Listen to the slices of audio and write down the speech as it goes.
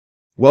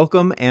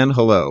Welcome and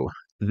hello.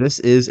 This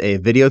is a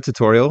video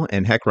tutorial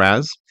in HEC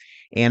RAS,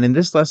 and in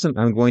this lesson,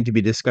 I'm going to be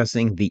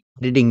discussing the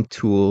editing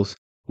tools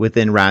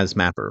within RAS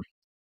Mapper.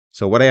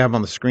 So what I have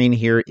on the screen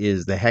here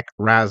is the HEC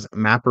RAS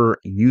Mapper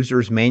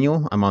User's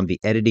Manual. I'm on the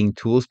Editing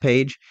Tools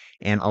page,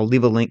 and I'll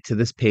leave a link to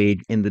this page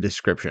in the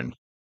description.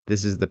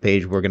 This is the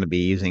page we're going to be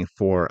using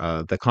for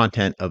the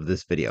content of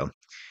this video.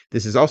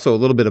 This is also a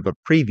little bit of a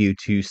preview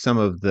to some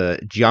of the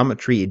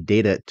geometry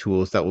data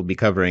tools that we'll be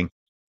covering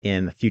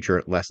in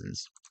future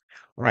lessons.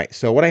 All right,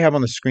 so what I have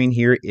on the screen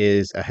here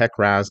is a HEC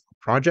RAS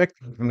project.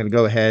 I'm going to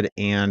go ahead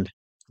and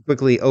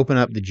quickly open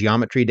up the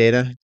geometry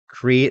data,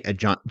 create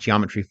a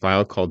geometry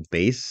file called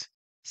base,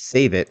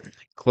 save it,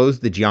 close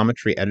the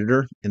geometry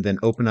editor, and then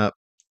open up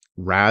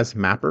RAS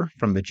Mapper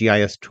from the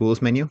GIS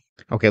Tools menu.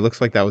 Okay, looks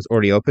like that was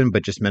already open,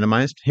 but just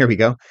minimized. Here we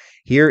go.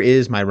 Here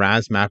is my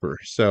RAS Mapper.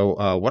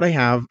 So what I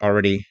have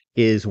already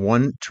is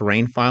one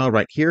terrain file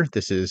right here.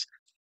 This is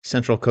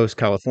Central Coast,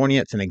 California.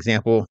 It's an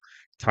example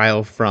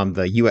tile from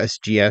the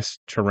USGS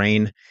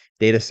terrain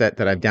dataset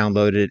that I've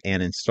downloaded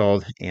and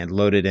installed and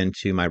loaded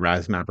into my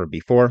RAS Mapper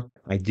before.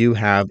 I do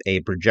have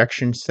a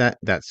projection set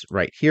that's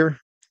right here.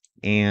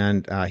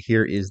 And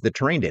here is the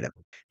terrain data.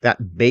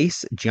 That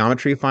base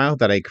geometry file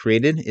that I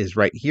created is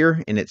right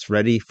here and it's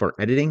ready for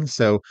editing.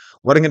 So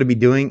what I'm going to be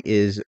doing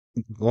is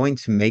going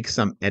to make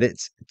some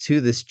edits to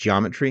this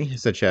geometry,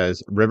 such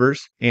as rivers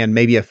and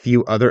maybe a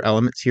few other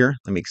elements here.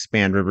 Let me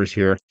expand rivers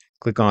here,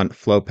 click on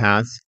flow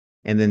paths,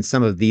 and then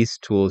some of these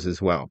tools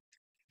as well.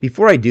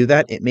 Before I do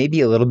that, it may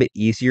be a little bit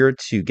easier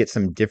to get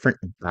some different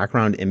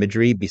background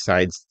imagery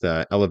besides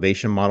the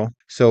elevation model.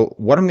 So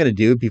what I'm going to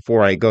do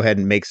before I go ahead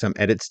and make some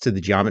edits to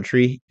the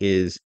geometry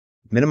is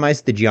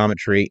minimize the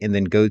geometry and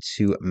then go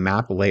to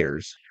map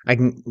layers. I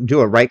can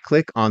do a right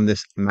click on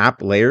this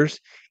map layers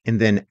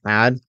and then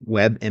add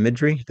web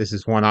imagery. This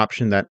is one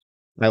option that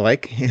I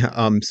like.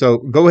 So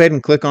go ahead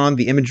and click on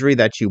the imagery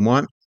that you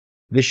want.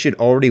 This should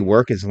already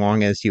work as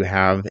long as you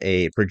have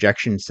a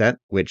projection set,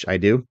 which I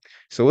do.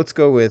 So let's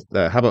go with,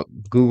 how about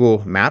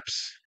Google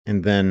Maps,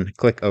 and then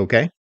click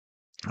OK.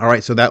 All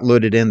right, so that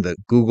loaded in the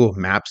Google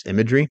Maps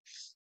imagery.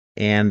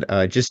 And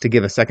just to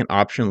give a second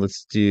option,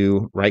 let's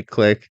do right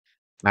click,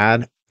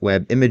 add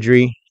web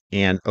imagery,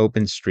 and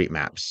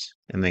OpenStreetMaps,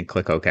 and then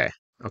click OK.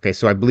 Okay,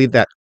 so I believe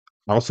that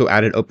also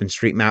added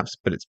OpenStreetMaps,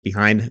 but it's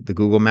behind the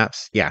Google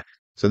Maps. Yeah,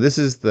 so this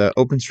is the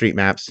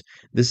OpenStreetMaps.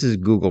 This is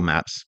Google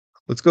Maps.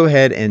 Let's go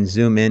ahead and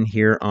zoom in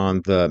here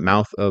on the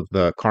mouth of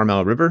the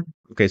Carmel River.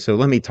 Okay, so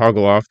let me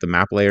toggle off the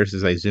map layers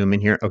as I zoom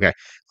in here. Okay,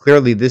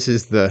 clearly this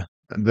is the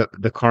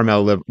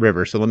Carmel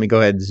River. So let me go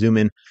ahead and zoom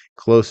in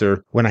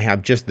closer when I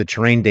have just the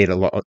terrain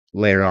data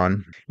layer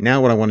on.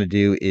 Now what I want to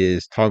do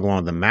is toggle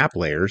on the map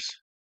layers.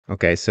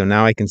 Okay, so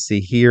now I can see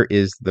here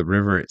is the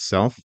river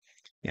itself.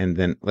 And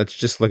then let's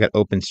just look at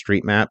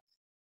OpenStreetMap.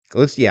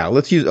 Let's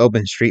use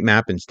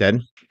OpenStreetMap instead.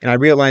 And I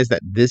realize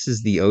that this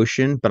is the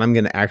ocean, but I'm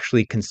going to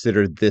actually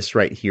consider this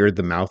right here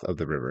the mouth of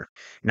the river.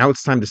 Now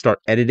it's time to start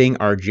editing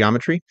our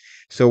geometry.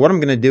 So what I'm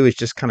going to do is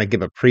just kind of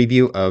give a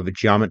preview of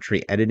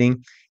geometry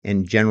editing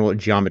and general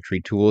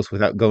geometry tools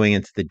without going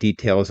into the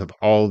details of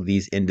all of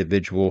these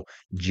individual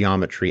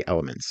geometry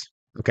elements.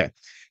 Okay,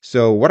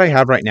 so what I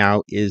have right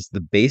now is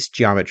the base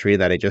geometry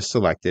that I just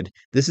selected.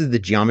 This is the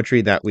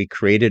geometry that we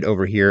created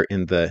over here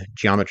in the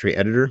geometry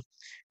editor,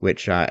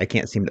 which I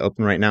can't seem to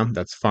open right now.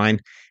 That's fine.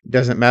 It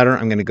doesn't matter.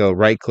 I'm going to go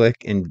right click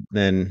and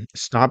then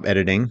stop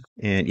editing.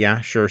 And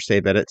yeah, sure,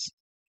 save edits.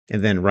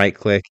 And then right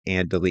click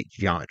and delete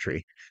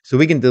geometry. So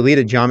we can delete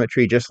a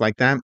geometry just like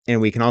that.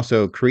 And we can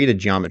also create a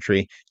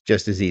geometry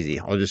just as easy.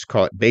 I'll just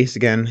call it base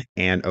again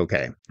and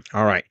OK.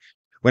 All right.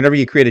 Whenever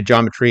you create a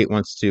geometry,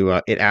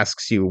 it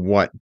asks you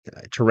what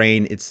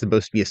terrain it's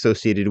supposed to be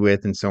associated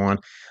with and so on.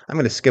 I'm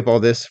going to skip all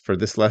this for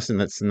this lesson.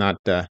 That's not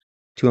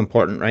too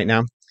important right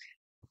now.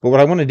 But what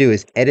I want to do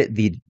is edit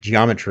the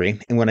geometry.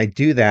 And when I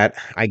do that,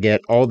 I get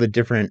all the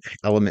different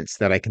elements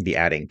that I can be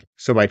adding.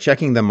 So by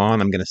checking them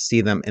on, I'm going to see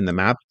them in the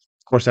map.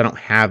 Of course, I don't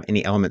have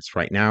any elements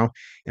right now.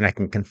 And I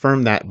can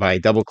confirm that by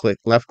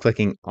left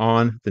clicking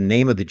on the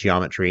name of the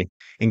geometry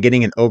and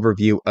getting an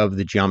overview of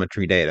the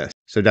geometry data.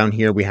 So down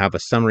here, we have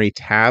a summary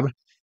tab,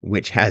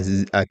 which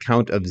has a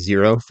count of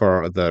 0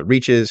 for the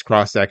reaches,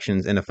 cross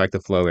sections,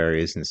 ineffective flow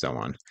areas, and so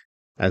on.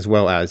 As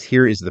well as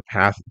here is the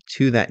path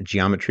to that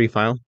geometry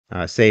file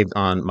saved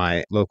on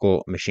my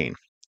local machine.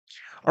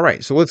 All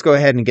right, so let's go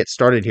ahead and get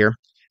started here.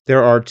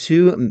 There are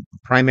two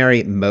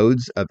primary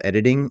modes of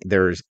editing.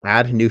 There's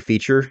add new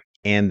feature,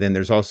 and then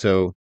there's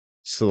also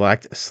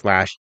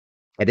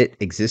select/edit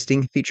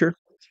existing feature.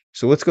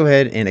 So let's go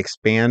ahead and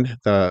expand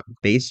the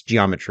base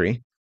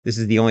geometry. This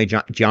is the only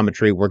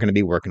geometry we're going to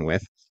be working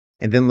with.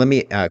 And then let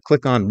me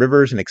click on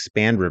rivers and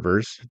expand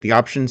rivers. The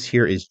options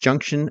here is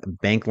junction,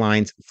 bank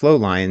lines, flow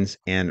lines,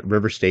 and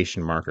river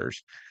station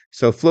markers.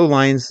 So flow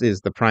lines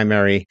is the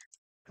primary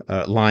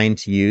line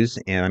to use,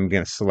 and I'm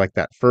going to select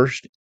that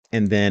first.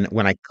 And then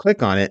when I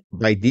click on it,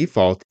 by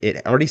default,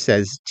 it already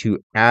says to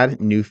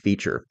add new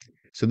feature.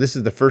 So this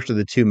is the first of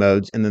the two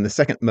modes. And then the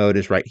second mode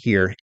is right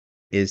here,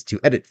 is to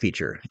edit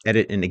feature,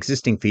 edit an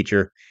existing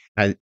feature,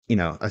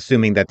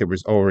 assuming that there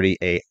was already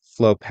a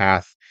flow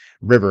path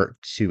river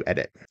to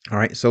edit. All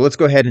right, so let's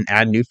go ahead and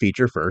add new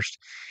feature first.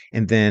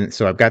 And then,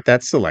 so I've got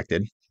that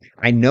selected.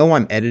 I know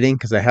I'm editing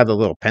because I have the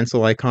little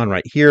pencil icon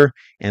right here.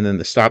 And then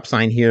the stop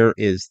sign here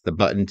is the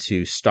button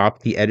to stop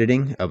the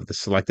editing of the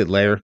selected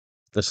layer.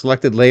 The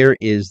selected layer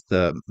is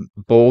the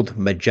bold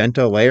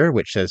magenta layer,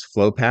 which says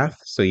flow path.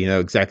 So you know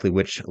exactly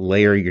which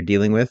layer you're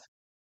dealing with.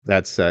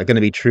 That's going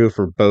to be true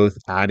for both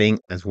adding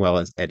as well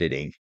as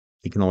editing.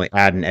 You can only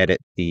add and edit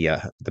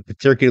the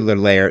particular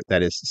layer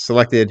that is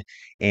selected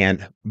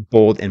and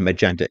bold and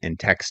magenta in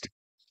text.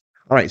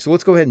 All right, so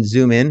let's go ahead and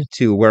zoom in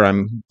to where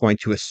I'm going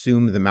to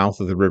assume the mouth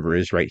of the river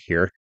is right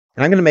here.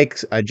 And I'm going to make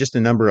just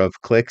a number of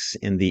clicks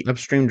in the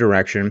upstream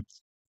direction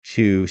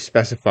to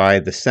specify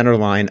the center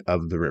line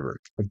of the river.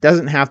 It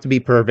doesn't have to be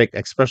perfect,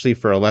 especially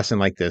for a lesson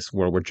like this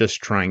where we're just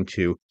trying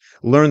to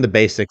learn the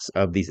basics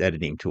of these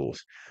editing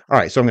tools. All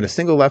right, so I'm going to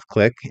single left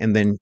click and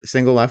then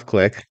single left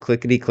click,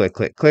 clickety click,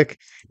 click, click.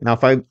 Now,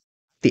 if I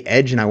the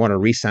edge and I want to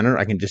recenter,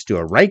 I can just do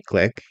a right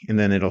click and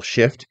then it'll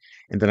shift,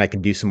 and then I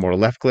can do some more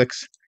left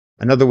clicks.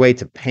 Another way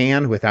to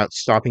pan without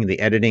stopping the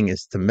editing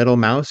is the middle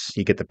mouse.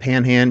 You get the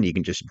pan hand, you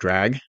can just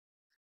drag.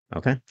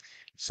 Okay.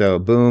 So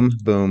boom,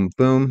 boom,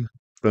 boom,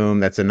 boom.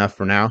 That's enough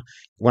for now.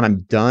 When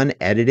I'm done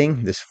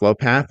editing this flow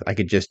path, I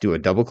could just do a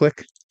double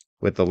click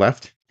with the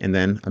left and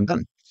then I'm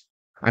done.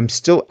 I'm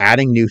still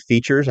adding new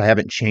features. I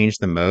haven't changed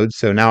the mode.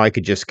 So now I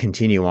could just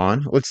continue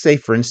on. Let's say,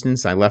 for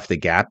instance, I left a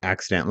gap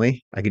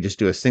accidentally. I could just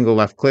do a single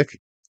left click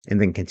and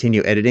then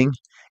continue editing.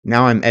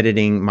 Now I'm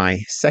editing my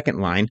second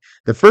line.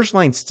 The first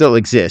line still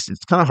exists.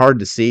 It's kind of hard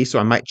to see, so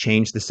I might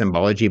change the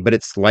symbology, but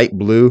it's light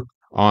blue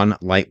on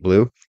light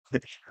blue.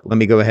 Let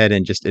me go ahead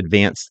and just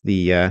advance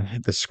the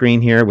screen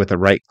here with a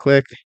right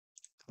click,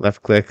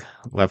 left click,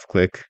 left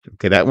click.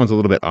 Okay, that one's a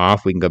little bit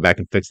off. We can go back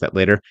and fix that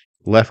later.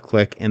 Left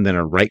click and then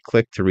a right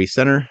click to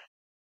recenter.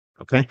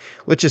 Okay,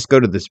 let's just go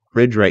to this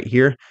bridge right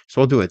here.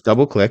 So I'll do a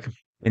double click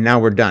and now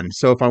we're done.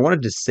 So if I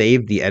wanted to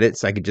save the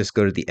edits, I could just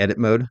go to the edit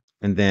mode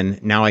and then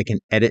now I can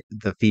edit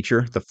the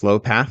feature, the flow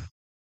path,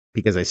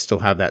 because I still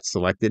have that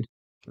selected.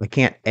 I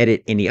can't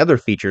edit any other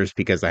features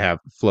because I have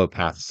flow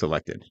path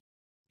selected.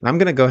 I'm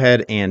going to go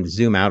ahead and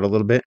zoom out a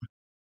little bit.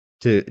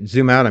 To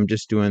zoom out, I'm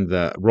just doing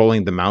the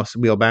rolling the mouse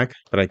wheel back,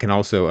 but I can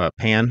also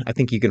pan. I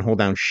think you can hold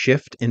down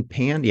shift and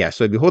pan. Yeah,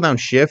 so if you hold down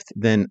shift,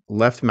 then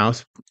left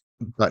mouse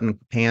button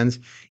pans.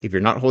 If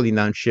you're not holding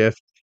down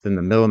shift, then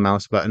the middle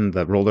mouse button,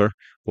 the roller,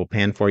 will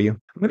pan for you.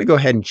 I'm going to go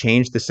ahead and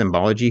change the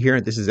symbology here.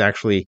 This is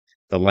actually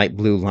the light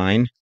blue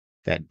line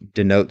that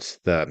denotes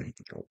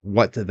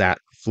what that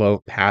flow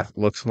path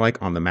looks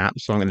like on the map.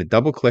 So I'm going to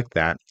double click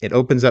that. It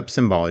opens up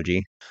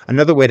symbology.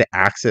 Another way to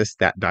access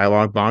that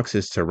dialog box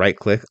is to right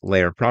click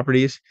layer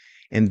properties.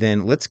 And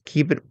then let's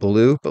keep it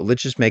blue, but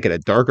let's just make it a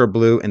darker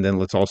blue. And then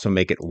let's also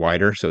make it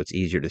wider so it's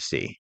easier to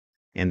see.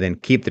 And then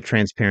keep the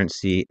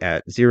transparency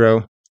at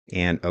 0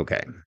 and OK.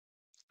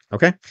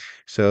 Okay,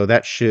 so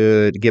that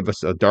should give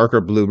us a darker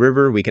blue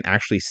river. We can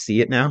actually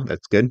see it now.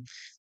 That's good.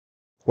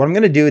 What I'm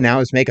going to do now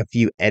is make a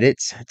few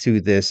edits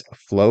to this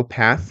flow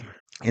path.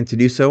 And to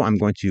do so, I'm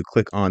going to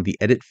click on the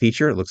edit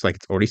feature. It looks like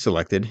it's already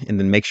selected, and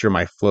then make sure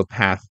my flow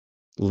path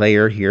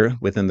layer here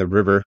within the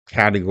river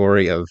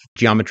category of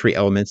geometry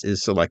elements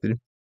is selected.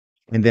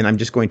 And then I'm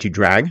just going to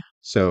drag.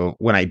 So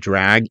when I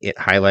drag, it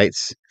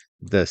highlights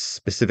the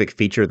specific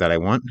feature that I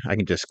want. I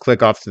can just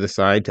click off to the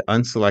side to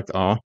unselect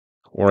all,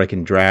 or I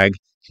can drag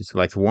to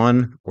select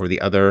one or the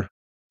other,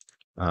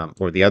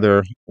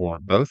 or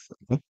both.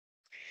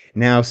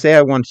 Now, say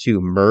I want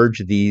to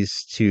merge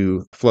these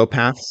two flow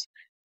paths.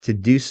 To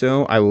do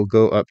so, I will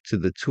go up to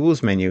the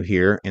Tools menu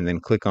here and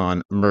then click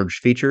on Merge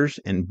Features,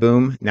 and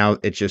boom, now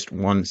it's just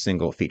one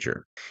single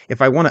feature.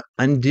 If I want to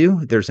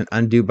undo, there's an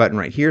Undo button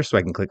right here, so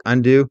I can click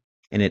Undo,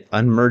 and it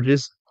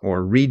unmerges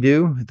or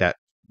redo, that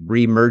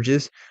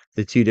remerges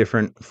the two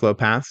different flow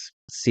paths.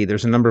 See,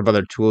 there's a number of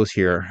other tools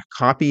here.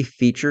 Copy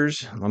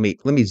Features. Let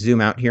me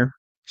zoom out here.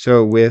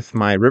 So with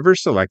my river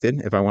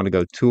selected, if I want to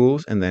go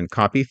Tools and then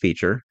Copy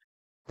Feature,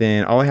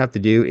 then all I have to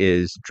do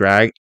is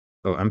drag.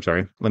 Oh, I'm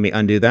sorry. Let me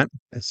undo that.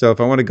 So if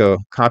I want to go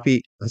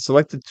copy, I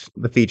select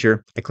the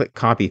feature, I click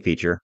copy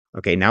feature.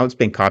 Okay, now it's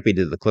been copied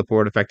to the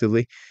clipboard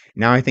effectively.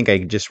 Now I think I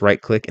can just right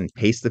click and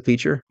paste the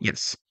feature.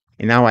 Yes.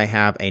 And now I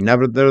have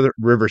another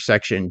river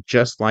section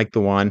just like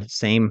the one,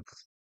 same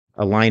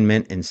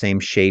alignment and same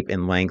shape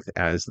and length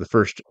as the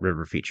first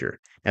river feature.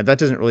 Now that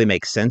doesn't really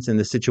make sense in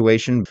this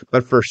situation,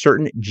 but for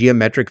certain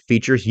geometric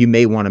features, you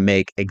may want to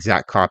make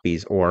exact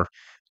copies or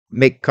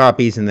make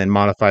copies and then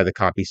modify the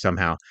copy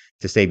somehow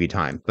to save you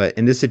time. But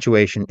in this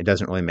situation, it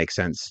doesn't really make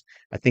sense.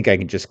 I think I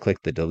can just click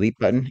the delete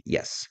button.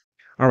 Yes.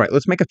 All right,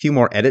 let's make a few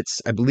more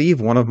edits. I believe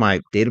one of my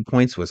data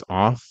points was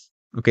off.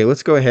 Okay,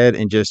 let's go ahead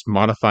and just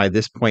modify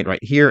this point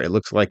right here. It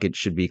looks like it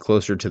should be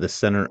closer to the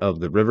center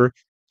of the river.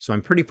 So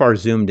I'm pretty far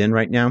zoomed in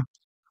right now.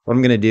 What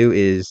I'm going to do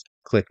is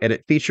click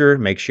edit feature,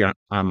 make sure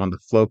I'm on the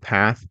flow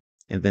path,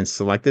 and then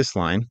select this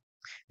line.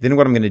 Then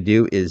what I'm going to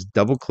do is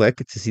double click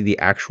to see the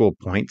actual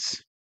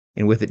points.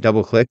 And with it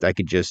double clicked, I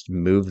could just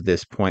move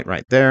this point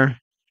right there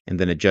and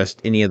then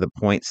adjust any of the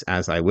points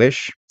as I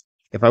wish.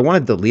 If I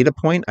want to delete a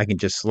point, I can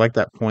just select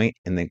that point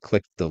and then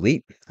click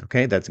delete.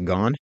 Okay, that's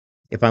gone.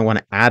 If I want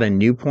to add a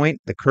new point,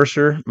 the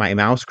cursor, my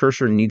mouse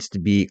cursor needs to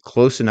be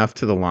close enough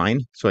to the line.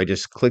 So I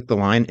just click the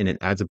line and it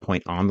adds a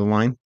point on the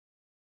line.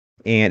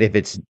 And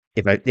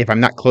if I'm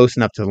not close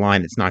enough to the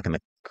line, it's not going to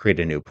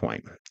create a new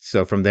point.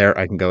 So from there,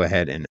 I can go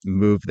ahead and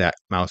move that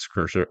mouse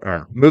cursor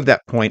or move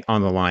that point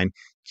on the line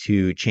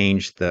to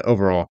change the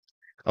overall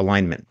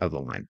alignment of the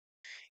line.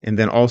 And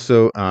then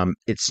also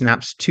it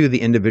snaps to the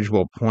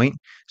individual point.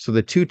 So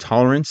the two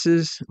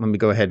tolerances, let me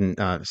go ahead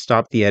and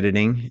stop the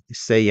editing,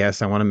 say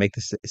yes, I want to make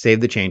this,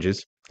 save the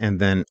changes. And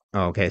then,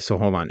 okay, so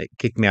hold on, it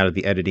kicked me out of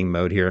the editing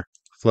mode here.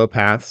 Flow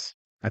paths,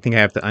 I think I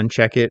have to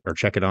uncheck it or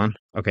check it on.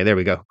 Okay, there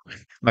we go.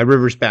 My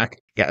river's back.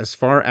 Yeah, as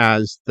far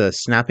as the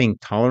snapping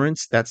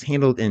tolerance, that's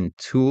handled in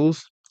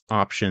tools,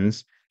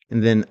 options,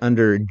 and then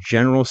under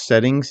general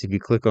settings, if you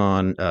click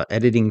on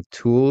editing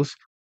tools,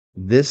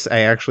 this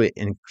I actually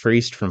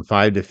increased from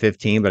 5 to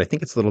 15, but I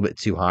think it's a little bit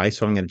too high,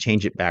 so I'm going to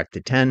change it back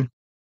to 10.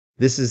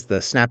 This is the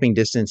snapping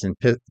distance in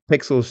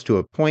pixels to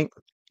a point,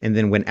 and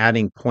then when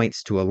adding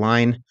points to a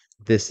line,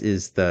 this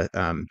is the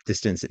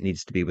distance it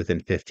needs to be within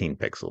 15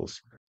 pixels.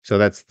 So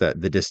that's the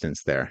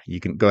distance there.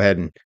 You can go ahead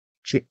and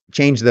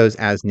change those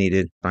as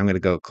needed. I'm going to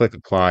go click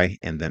apply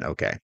and then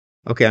OK.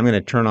 Okay, I'm going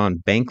to turn on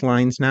bank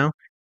lines now,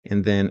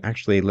 and then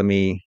actually let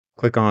me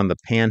click on the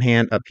pan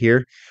hand up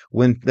here.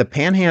 When the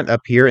pan hand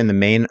up here in the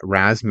main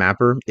RAS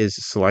mapper is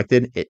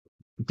selected, it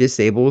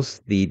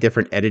disables the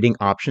different editing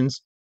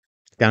options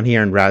down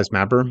here in RAS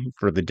mapper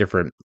for the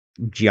different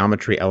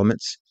geometry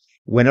elements.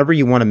 Whenever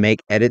you want to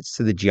make edits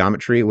to the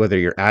geometry, whether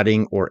you're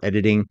adding or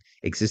editing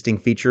existing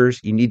features,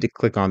 you need to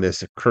click on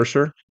this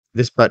cursor,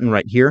 this button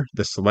right here,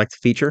 the select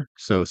feature.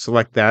 So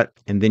select that,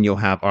 and then you'll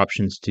have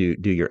options to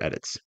do your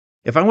edits.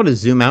 If I want to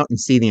zoom out and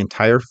see the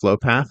entire flow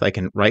path, I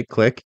can right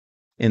click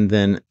and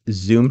then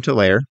zoom to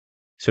layer.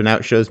 So now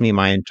it shows me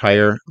my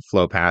entire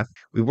flow path.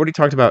 We've already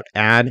talked about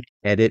add,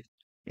 edit,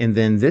 and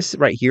then this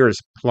right here is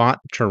plot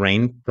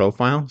terrain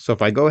profile. So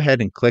if I go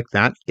ahead and click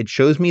that, it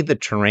shows me the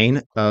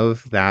terrain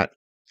of that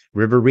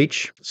river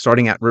reach,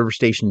 starting at river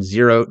station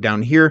 0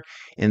 down here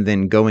and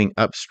then going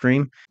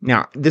upstream.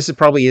 Now, this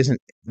probably isn't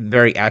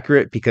very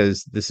accurate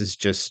because this is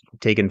just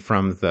taken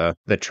from the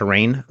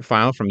terrain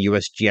file from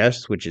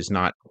USGS, which is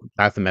not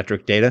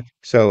bathymetric data.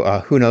 So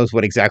who knows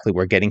what exactly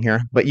we're getting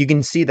here. But you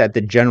can see that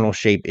the general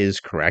shape is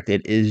correct.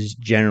 It is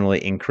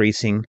generally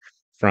increasing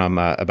from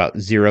about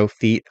 0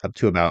 feet up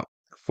to about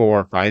 4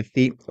 or 5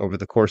 feet over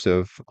the course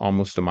of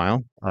almost a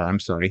mile. Or I'm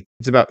sorry,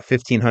 it's about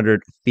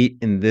 1,500 feet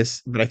in this,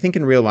 but I think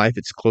in real life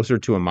it's closer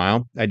to a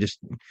mile. I just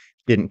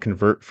didn't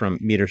convert from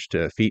meters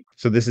to feet.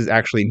 So this is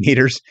actually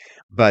meters.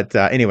 But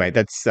anyway,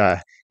 that's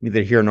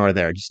neither here nor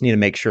there. Just need to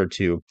make sure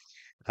to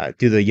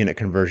do the unit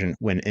conversion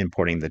when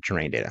importing the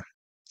terrain data.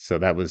 So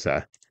that was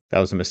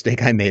a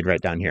mistake I made right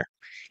down here.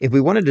 If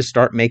we wanted to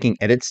start making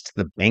edits to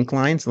the bank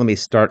lines, let me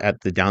start at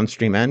the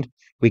downstream end.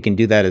 We can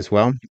do that as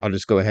well. I'll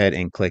just go ahead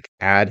and click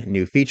add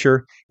new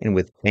feature. And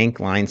with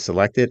bank line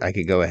selected, I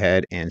could go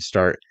ahead and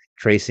start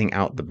tracing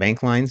out the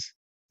bank lines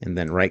and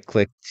then right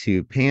click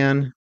to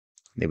pan.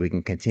 Then we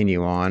can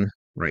continue on,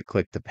 right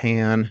click to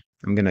pan.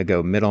 I'm going to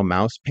go middle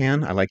mouse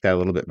pan. I like that a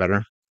little bit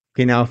better.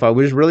 Okay, now if I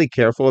was really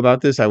careful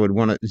about this, I would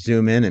want to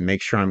zoom in and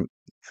make sure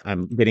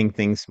I'm getting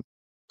things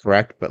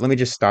correct, but let me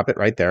just stop it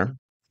right there.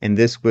 And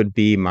this would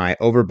be my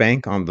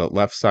overbank on the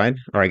left side,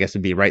 or I guess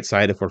it'd be right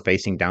side if we're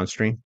facing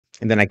downstream.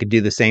 And then I could do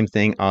the same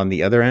thing on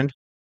the other end.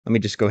 Let me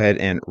just go ahead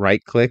and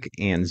right click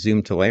and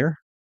zoom to layer.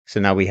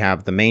 So now we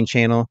have the main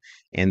channel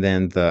and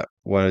then the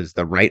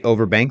right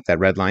overbank, that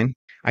red line.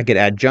 I could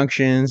add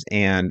junctions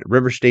and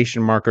river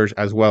station markers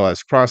as well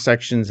as cross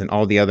sections and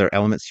all the other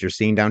elements you're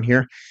seeing down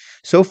here.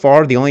 So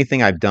far, the only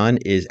thing I've done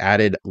is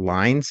added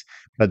lines,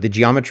 but the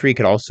geometry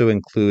could also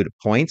include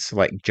points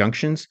like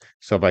junctions.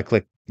 So if I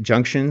click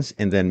junctions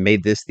and then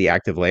made this the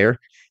active layer,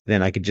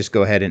 then I could just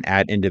go ahead and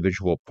add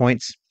individual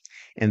points.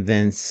 And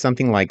then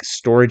something like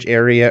storage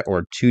area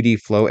or 2D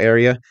flow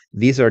area.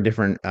 These are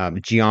different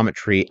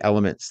geometry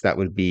elements that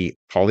would be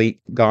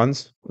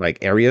polygons, like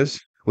areas,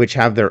 which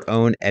have their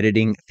own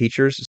editing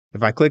features.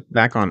 If I click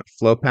back on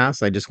flow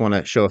paths, I just want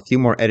to show a few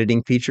more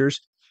editing features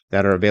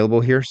that are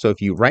available here. So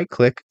if you right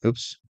click,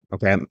 oops,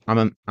 okay,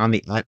 I'm on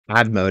the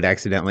add mode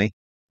accidentally.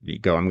 There you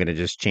go. I'm going to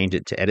just change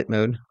it to edit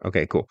mode.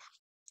 Okay, cool.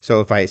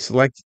 So if I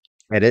select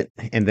edit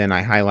and then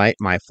I highlight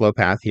my flow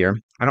path here,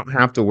 I don't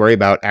have to worry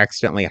about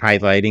accidentally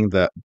highlighting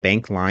the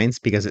bank lines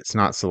because it's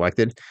not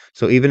selected.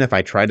 So even if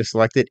I try to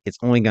select it, it's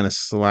only going to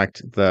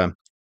select the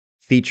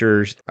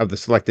features of the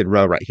selected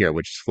row right here,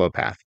 which is flow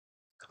path.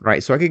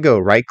 Right, so I could go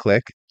right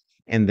click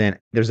and then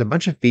there's a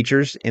bunch of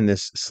features in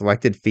this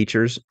selected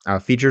features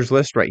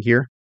list right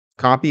here.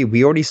 Copy,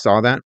 we already saw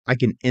that. I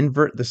can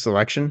invert the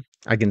selection.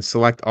 I can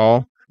select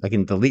all. I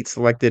can delete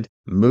selected,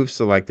 move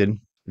selected,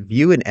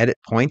 view and edit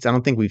points. I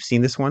don't think we've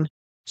seen this one.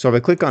 So if I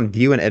click on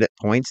view and edit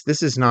points,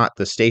 this is not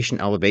the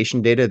station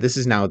elevation data. This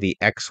is now the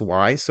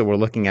XY. So we're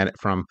looking at it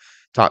from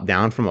top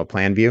down from a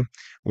plan view,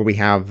 where we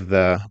have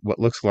the what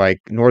looks like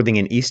northing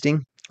and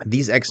easting.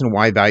 These X and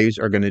Y values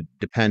are going to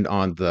depend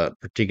on the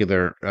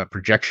particular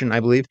projection, I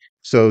believe.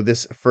 So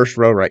this first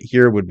row right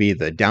here would be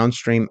the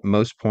downstream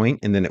most point,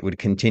 and then it would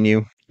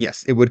continue.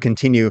 Yes, it would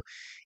continue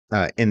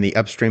in the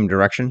upstream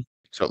direction.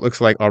 So it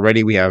looks like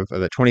already we have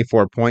the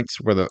 24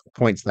 points were the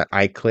points that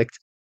I clicked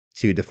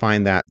to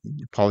define that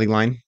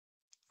polyline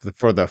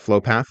for the flow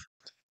path.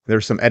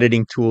 There's some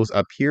editing tools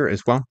up here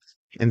as well.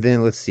 And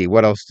then let's see,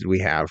 what else did we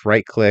have?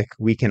 Right click.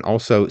 We can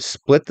also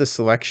split the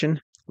selection,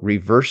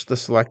 reverse the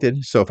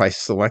selected. So if I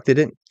selected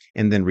it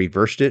and then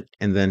reversed it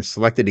and then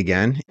selected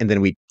again, and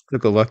then we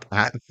took a look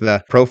at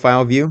the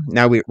profile view.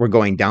 Now we're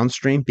going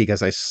downstream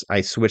because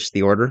I switched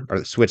the order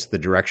or switched the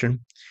direction.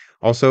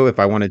 Also, if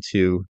I wanted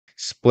to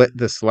split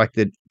the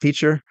selected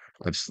feature,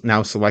 I've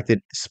now selected,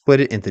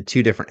 split it into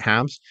two different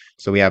halves.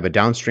 So we have a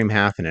downstream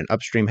half and an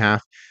upstream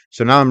half.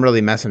 So now I'm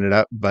really messing it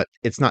up, but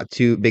it's not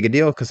too big a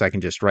deal because I can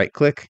just right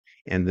click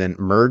and then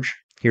merge.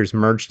 Here's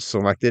merge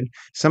selected.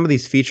 Some of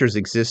these features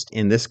exist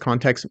in this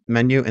context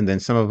menu, and then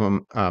some of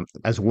them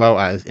as well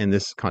as in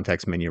this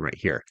context menu right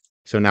here.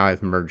 So now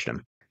I've merged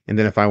them. And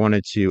then if I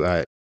wanted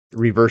to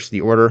reverse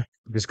the order,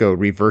 just go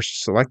reverse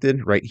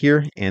selected right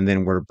here, and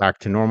then we're back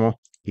to normal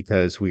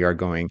because we are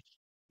going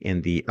in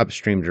the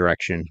upstream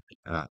direction,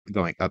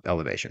 going up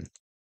elevation.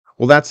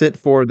 Well, that's it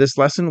for this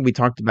lesson. We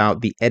talked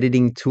about the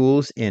editing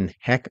tools in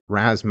HEC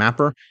RAS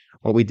Mapper.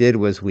 What we did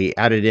was we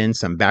added in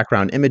some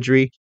background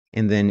imagery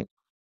and then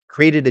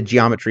created a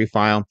geometry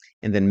file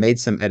and then made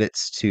some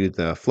edits to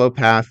the flow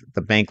path,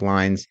 the bank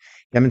lines,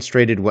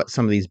 demonstrated what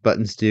some of these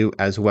buttons do,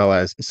 as well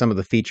as some of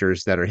the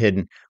features that are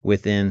hidden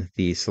within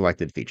the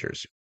selected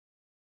features.